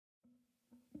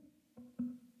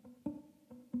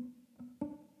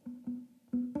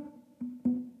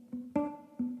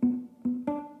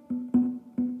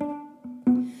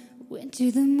to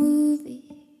the movies,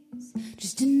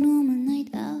 just a normal night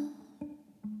out.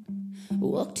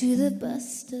 Walk to the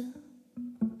bus stop,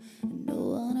 no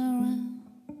one around.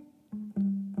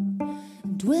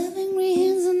 12 angry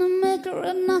hands on the maker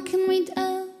are knocking me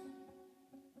down.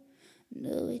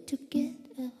 No way to get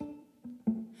out,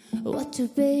 what to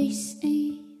base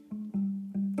in.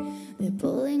 They're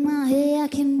pulling my hair, I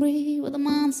can breathe with a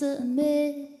monster in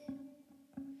bed.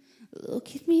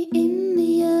 Look at me in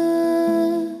the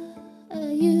eye,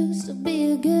 I used to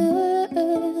be a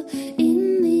girl.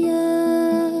 In the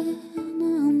eye,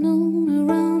 now I'm known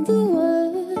around the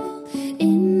world.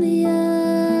 In the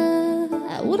eye,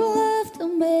 I would love to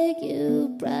make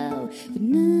you proud, but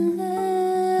now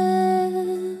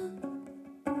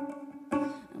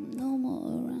I'm no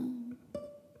more around.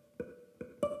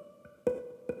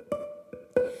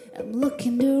 I'm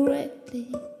looking directly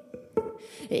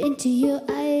into your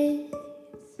eyes.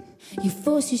 You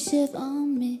force yourself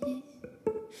on me,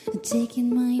 taking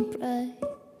my pride.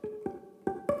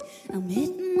 I'm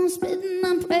hitting, I'm spitting,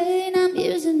 I'm praying, I'm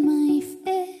using my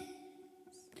face.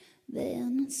 They are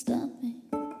not stopping,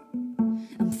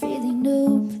 I'm feeling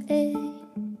no pain.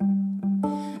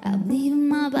 I'm leaving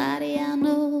my body, I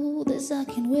know this I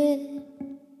can win.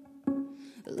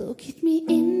 Look at me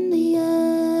in the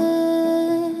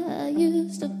eye, I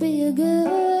used to be a girl.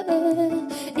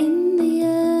 In the eye,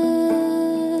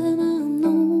 I'm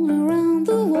known around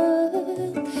the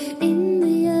world. In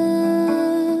the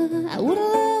eye, I would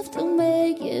love to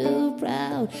make you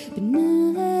proud, but now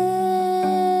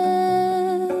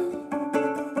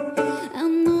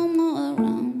I'm no more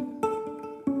around.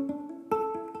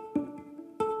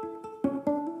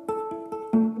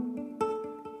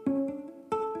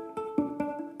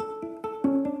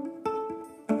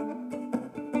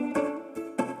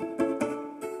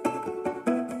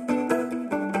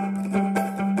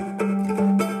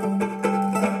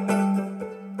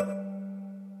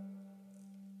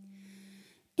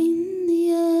 In the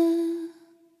eye,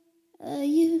 I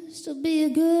used to be a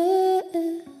girl.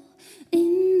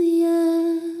 In the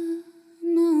eye,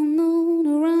 now I'm known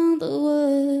around the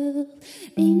world.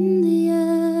 In the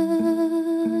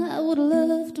eye, I would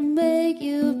love to make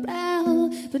you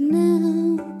proud, but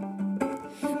now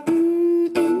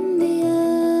in the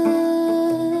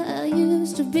eye, I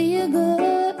used to be a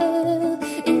girl.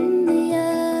 In the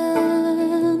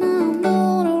eye, now I'm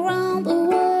known around the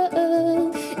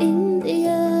world. In the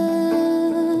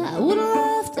eye, I would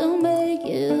love to make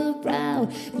you proud,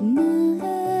 but now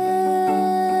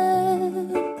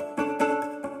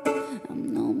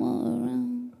I'm no more around.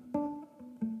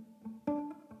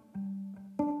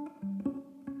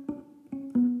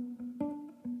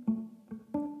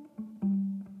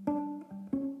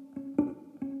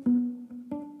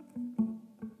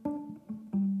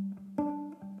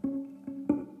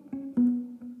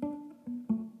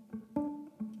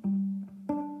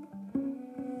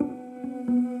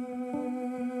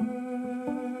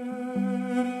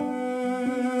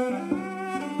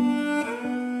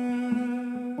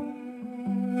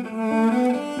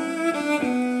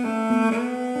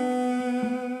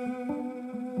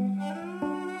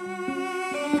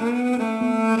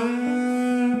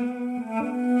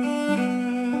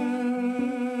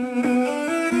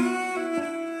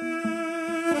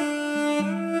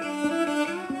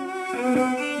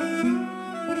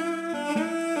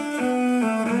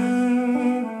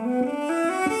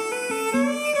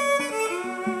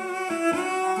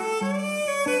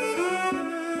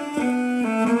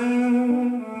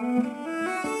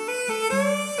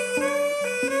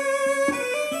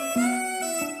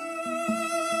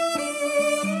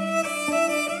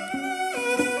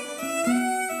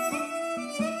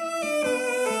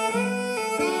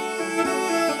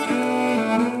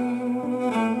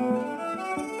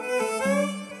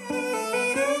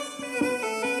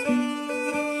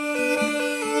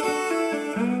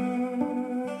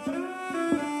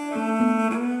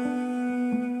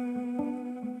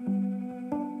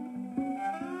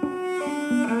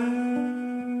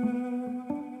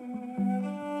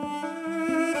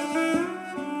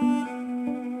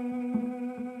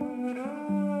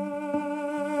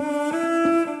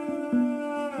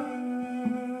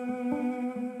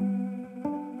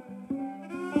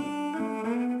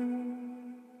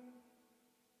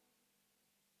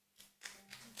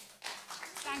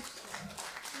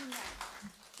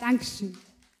 Dankeschön.